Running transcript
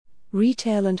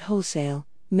Retail and wholesale.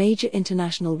 Major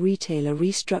international retailer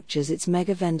restructures its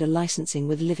mega vendor licensing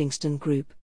with Livingston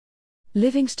Group.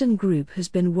 Livingston Group has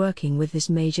been working with this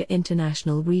major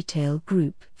international retail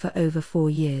group for over 4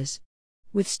 years.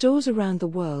 With stores around the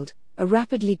world, a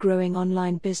rapidly growing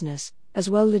online business, as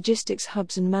well logistics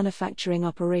hubs and manufacturing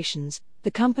operations,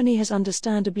 the company has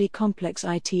understandably complex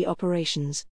IT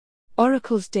operations.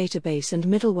 Oracle's database and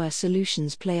middleware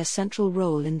solutions play a central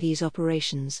role in these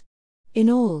operations. In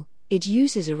all, it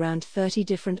uses around 30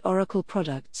 different Oracle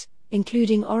products,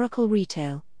 including Oracle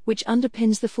Retail, which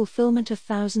underpins the fulfillment of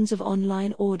thousands of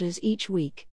online orders each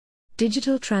week.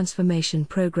 Digital transformation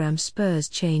program spurs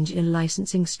change in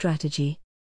licensing strategy.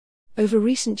 Over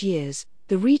recent years,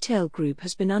 the retail group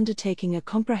has been undertaking a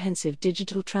comprehensive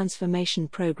digital transformation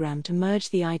program to merge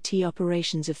the IT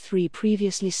operations of 3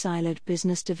 previously siloed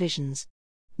business divisions.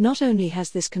 Not only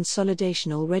has this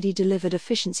consolidation already delivered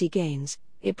efficiency gains,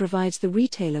 it provides the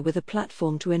retailer with a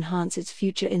platform to enhance its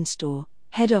future in-store,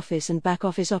 head office and back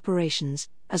office operations,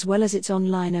 as well as its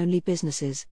online-only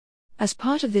businesses. As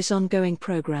part of this ongoing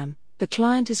program, the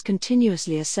client is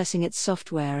continuously assessing its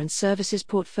software and services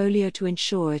portfolio to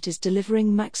ensure it is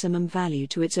delivering maximum value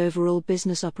to its overall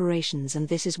business operations, and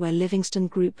this is where Livingston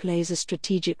Group plays a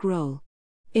strategic role.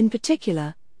 In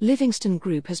particular, Livingston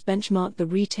Group has benchmarked the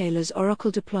retailer's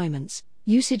Oracle deployments,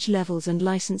 usage levels and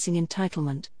licensing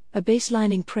entitlement, a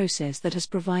baselining process that has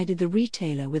provided the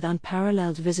retailer with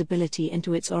unparalleled visibility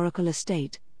into its Oracle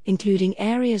estate, including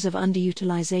areas of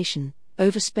underutilization,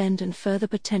 overspend and further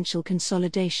potential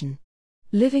consolidation.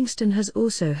 Livingston has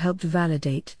also helped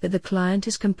validate that the client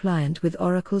is compliant with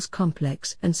Oracle's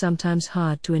complex and sometimes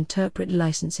hard-to-interpret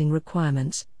licensing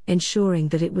requirements, ensuring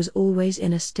that it was always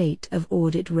in a state of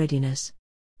audit readiness.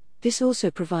 This also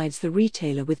provides the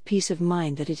retailer with peace of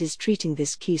mind that it is treating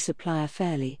this key supplier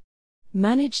fairly.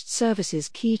 Managed services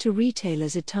key to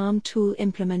retailers' ITAM tool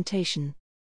implementation.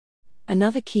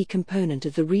 Another key component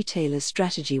of the retailer's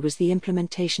strategy was the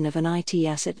implementation of an IT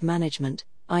asset management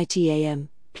 (ITAM)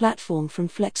 platform from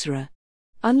Flexera.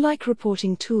 Unlike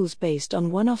reporting tools based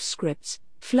on one-off scripts,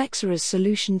 Flexera's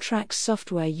solution tracks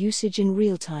software usage in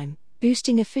real time,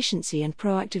 boosting efficiency and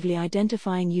proactively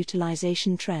identifying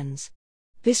utilization trends.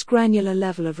 This granular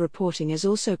level of reporting is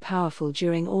also powerful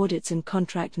during audits and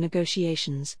contract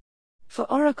negotiations. For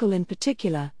Oracle in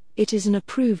particular, it is an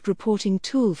approved reporting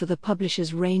tool for the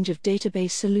publisher's range of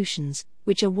database solutions,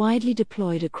 which are widely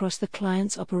deployed across the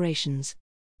client's operations.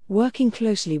 Working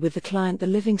closely with the client, the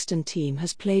Livingston team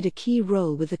has played a key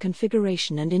role with the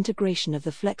configuration and integration of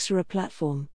the Flexera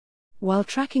platform. While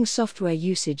tracking software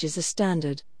usage is a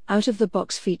standard,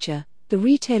 out-of-the-box feature, the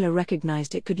retailer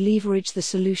recognized it could leverage the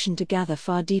solution to gather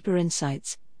far deeper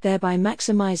insights, thereby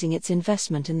maximizing its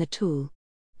investment in the tool.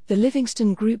 The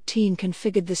Livingston Group team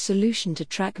configured the solution to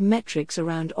track metrics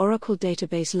around Oracle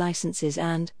database licenses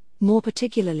and, more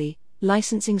particularly,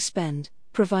 licensing spend,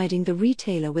 providing the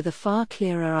retailer with a far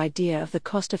clearer idea of the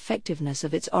cost-effectiveness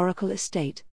of its Oracle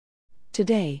estate.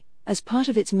 Today, as part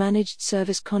of its managed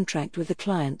service contract with the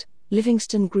client,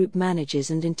 Livingston Group manages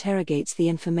and interrogates the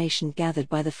information gathered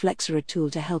by the Flexera tool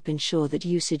to help ensure that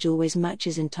usage always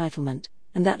matches entitlement,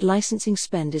 and that licensing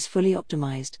spend is fully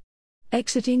optimized.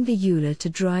 Exiting the EULA to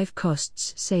drive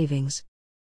costs savings.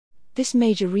 This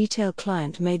major retail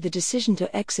client made the decision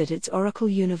to exit its Oracle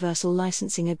Universal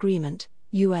Licensing Agreement,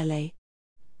 ULA.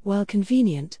 While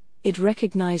convenient, it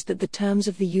recognized that the terms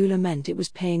of the EULA meant it was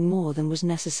paying more than was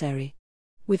necessary.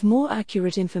 With more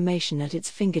accurate information at its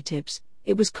fingertips,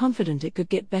 it was confident it could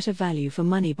get better value for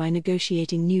money by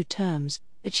negotiating new terms,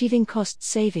 achieving cost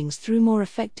savings through more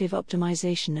effective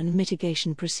optimization and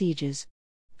mitigation procedures.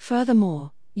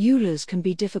 Furthermore, EULAs can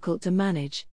be difficult to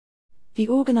manage. The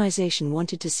organization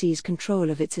wanted to seize control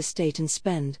of its estate and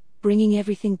spend, bringing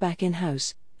everything back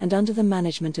in-house, and under the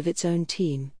management of its own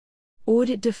team.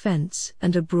 Audit defense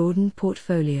and a broadened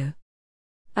portfolio.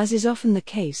 As is often the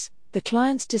case, the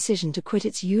client's decision to quit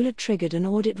its EULA triggered an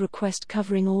audit request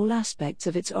covering all aspects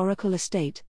of its Oracle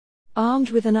estate. Armed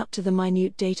with an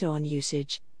up-to-the-minute data on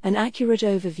usage, an accurate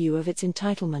overview of its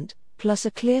entitlement, plus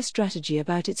a clear strategy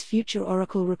about its future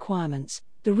Oracle requirements,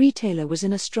 the retailer was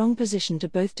in a strong position to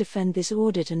both defend this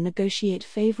audit and negotiate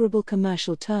favorable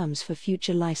commercial terms for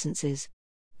future licenses.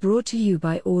 Brought to you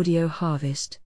by Audio Harvest.